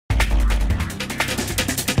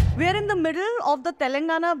We are in the middle of the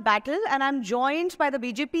Telangana battle, and I'm joined by the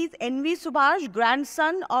BJP's Subhas,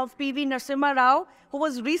 grandson of PV Narasimha Rao, who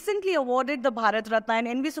was recently awarded the Bharat Ratna.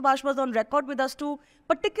 And Subhas was on record with us to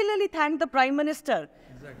particularly thank the Prime Minister.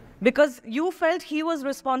 Exactly. Because you felt he was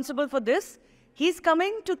responsible for this. He's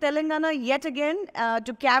coming to Telangana yet again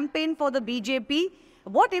to campaign for the BJP.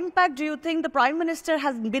 What impact do you think the Prime Minister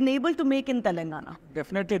has been able to make in Telangana?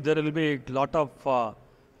 Definitely, there will be a lot of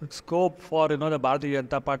scope for the Bharatiya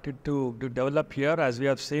Janata Party to develop here, as we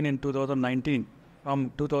have seen in 2019,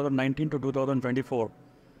 from 2019 to 2024.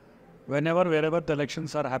 Wherever the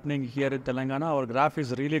elections are happening here in Telangana, our graph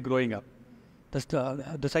is really growing up.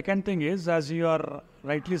 The second thing is, as you are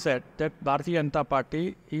rightly said, that Bharatiya Janata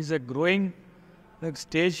Party is a growing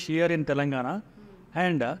stage here in Telangana,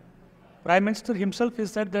 and Prime Minister himself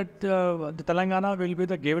has said that the Telangana will be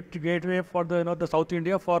the gateway for the South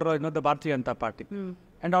India for the Bharatiya Janata Party.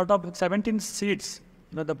 And out of 17 seats,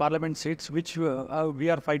 the parliament seats which we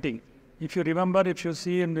are fighting, if you remember, if you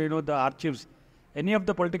see in the archives, any of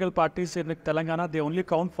the political parties in Telangana, they only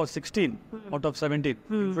count for 16 out of 17,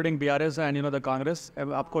 including BRS and the Congress,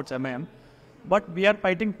 of course MIM. But we are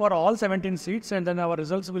fighting for all 17 seats, and then our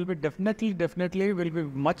results will be definitely will be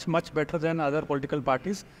much better than other political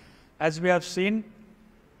parties. As we have seen,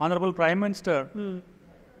 Honorable Prime Minister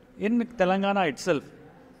in Telangana itself,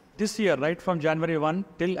 this year, right from January 1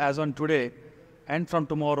 till as on today, and from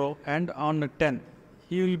tomorrow and on 10th,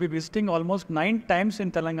 he will be visiting almost 9 times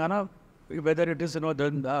in Telangana, whether it is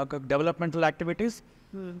the developmental activities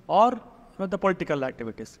or the political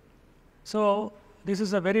activities. So this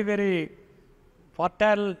is a very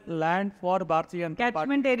fertile land for Bharatiya Janata Party.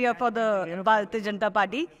 Catchment area for the Bharatiya Janata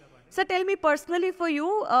Party. So tell me personally, for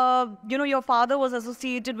you, your father was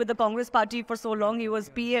associated with the Congress Party for so long. He was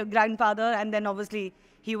PA grandfather, and then obviously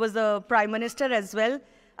he was the Prime Minister as well.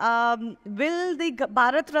 Will the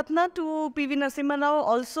Bharat Ratna to PV Narasimha Rao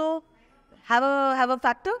also have a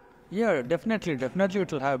factor? Yeah, definitely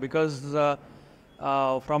it will have, because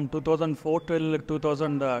from 2004 till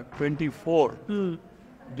 2024,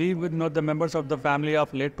 we would know the members of the family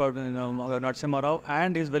of late Narasimha Rao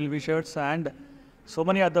and his well-wishers and so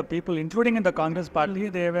many other people, including in the Congress Party,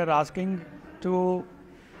 they were asking to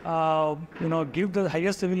give the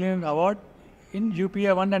highest civilian award in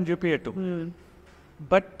UPA 1 and UPA 2.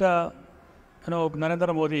 But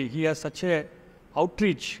Narendra Modi, he has such a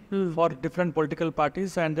outreach for different political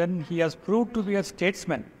parties, and then he has proved to be a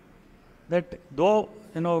statesman that though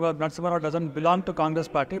Narasimha Rao doesn't belong to Congress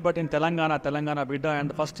Party, but in Telangana Bidda,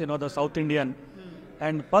 and first the South Indian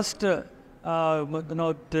and first the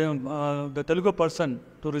Telugu person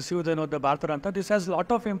to receive the Bharat Ratna. This has a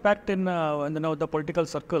lot of impact in the political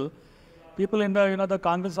circle. People in the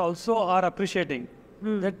Congress also are appreciating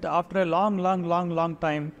that after a long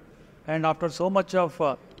time, and after so much of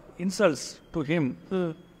insults to him,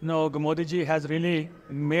 Modi ji has really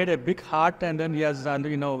made a big heart, and then he has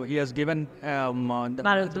given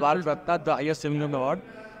Bharat Ratna, the highest civilian award,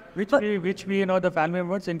 which we the family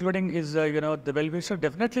members, including his the well-wisher,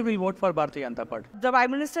 definitely will vote for Bharatiya Janata Party. The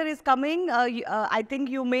Prime Minister is coming. I think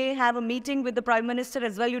you may have a meeting with the Prime Minister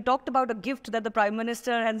as well. You talked about a gift that the Prime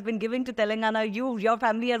Minister has been giving to Telangana. Your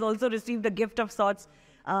family has also received a gift of sorts.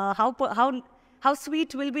 How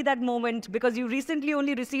sweet will be that moment? Because you recently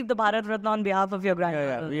only received the Bharat Ratna on behalf of your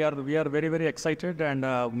grandfather. Yeah. We are very excited, and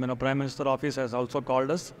Prime Minister office has also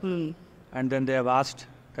called us, and then they have asked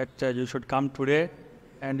that you should come today.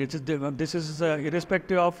 And this is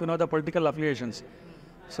irrespective of the political affiliations.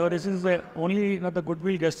 So this is only the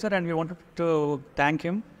goodwill gesture, and we wanted to thank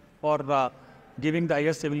him for giving the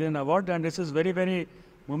highest civilian award. And this is very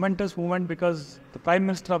momentous moment, because the Prime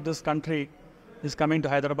Minister of this country is coming to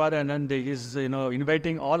Hyderabad, and then he is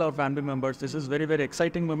inviting all our family members. This is very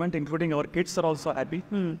exciting moment, including our kids are also happy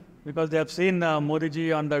because they have seen Modi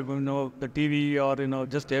ji on the the TV or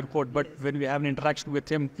just airport. But when we have an interaction with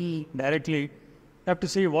him directly, have to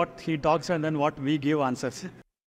see what he talks and then what we give answers.